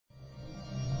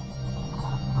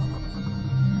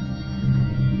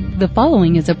The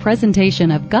following is a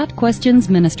presentation of Got Questions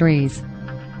Ministries.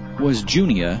 Was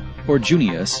Junia, or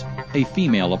Junias, a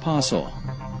female apostle?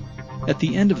 At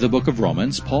the end of the book of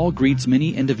Romans, Paul greets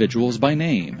many individuals by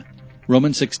name.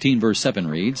 Romans 16 verse 7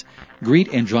 reads,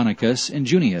 "Greet Andronicus and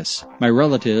Junias, my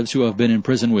relatives who have been in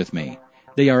prison with me.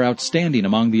 They are outstanding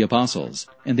among the apostles,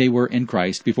 and they were in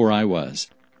Christ before I was."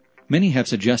 Many have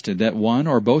suggested that one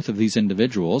or both of these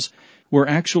individuals were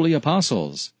actually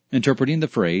apostles, interpreting the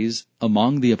phrase,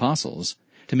 "among the apostles,"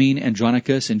 to mean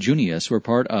Andronicus and Junias were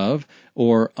part of,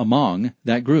 or among,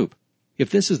 that group. If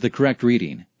this is the correct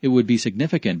reading, it would be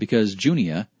significant because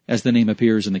Junia, as the name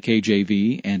appears in the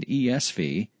KJV and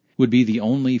ESV, would be the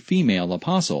only female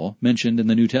apostle mentioned in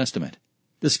the New Testament.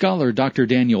 The scholar Dr.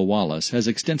 Daniel Wallace has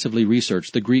extensively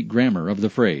researched the Greek grammar of the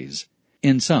phrase.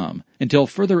 In sum, until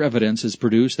further evidence is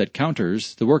produced that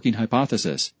counters the working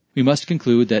hypothesis, we must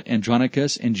conclude that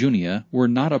Andronicus and Junia were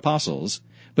not apostles,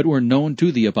 but were known to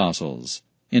the apostles.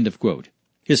 End of quote.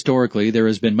 Historically, there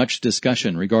has been much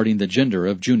discussion regarding the gender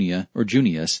of Junia or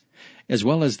Junias, as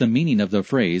well as the meaning of the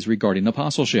phrase regarding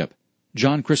apostleship.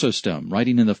 John Chrysostom,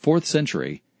 writing in the 4th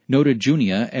century, noted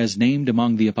Junia as named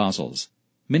among the apostles.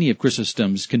 Many of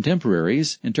Chrysostom's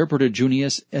contemporaries interpreted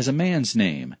Junias as a man's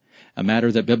name, a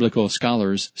matter that biblical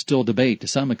scholars still debate to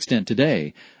some extent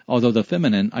today, although the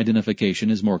feminine identification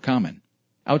is more common.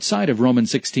 Outside of Romans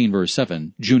 16 verse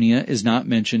 7, Junia is not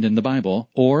mentioned in the Bible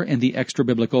or in the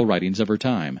extra-biblical writings of her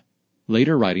time.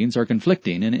 Later writings are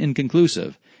conflicting and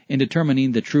inconclusive in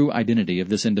determining the true identity of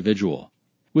this individual.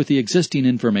 With the existing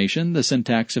information, the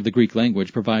syntax of the Greek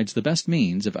language provides the best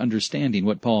means of understanding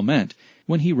what Paul meant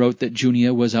when he wrote that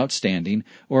Junia was outstanding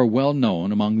or well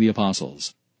known among the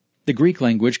apostles. The Greek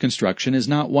language construction is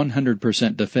not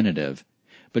 100% definitive,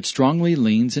 but strongly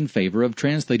leans in favor of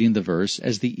translating the verse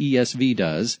as the ESV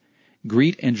does,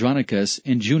 "Greet Andronicus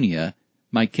and Junia,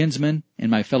 my kinsmen and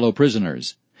my fellow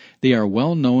prisoners. They are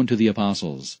well known to the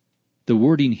apostles." The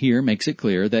wording here makes it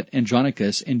clear that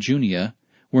Andronicus and Junia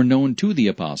were known to the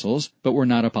apostles, but were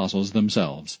not apostles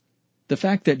themselves. The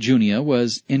fact that Junia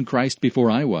was in Christ before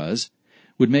I was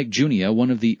would make Junia one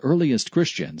of the earliest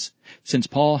Christians, since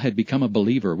Paul had become a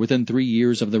believer within 3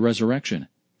 years of the resurrection.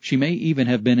 She may even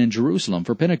have been in Jerusalem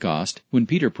for Pentecost when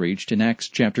Peter preached in Acts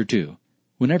chapter 2.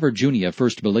 Whenever Junia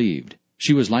first believed,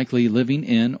 she was likely living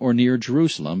in or near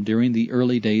Jerusalem during the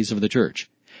early days of the church.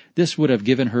 This would have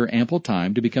given her ample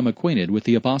time to become acquainted with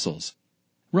the apostles.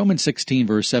 Romans 16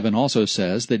 verse 7 also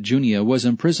says that Junia was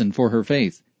imprisoned for her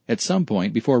faith at some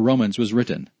point before Romans was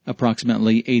written,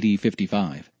 approximately AD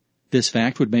 55. This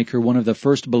fact would make her one of the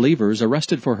first believers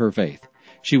arrested for her faith.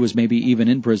 She was maybe even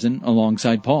in prison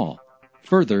alongside Paul.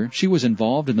 Further, she was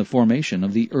involved in the formation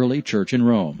of the early church in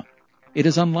Rome. It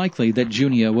is unlikely that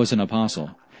Junia was an apostle,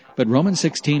 but Romans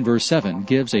 16 verse 7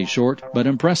 gives a short but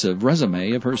impressive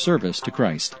resume of her service to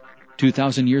Christ.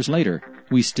 2,000 years later,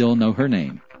 we still know her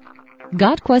name.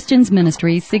 Got Questions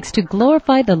Ministry seeks to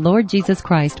glorify the Lord Jesus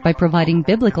Christ by providing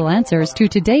biblical answers to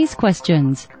today's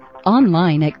questions.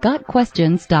 Online at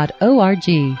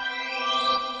gotquestions.org.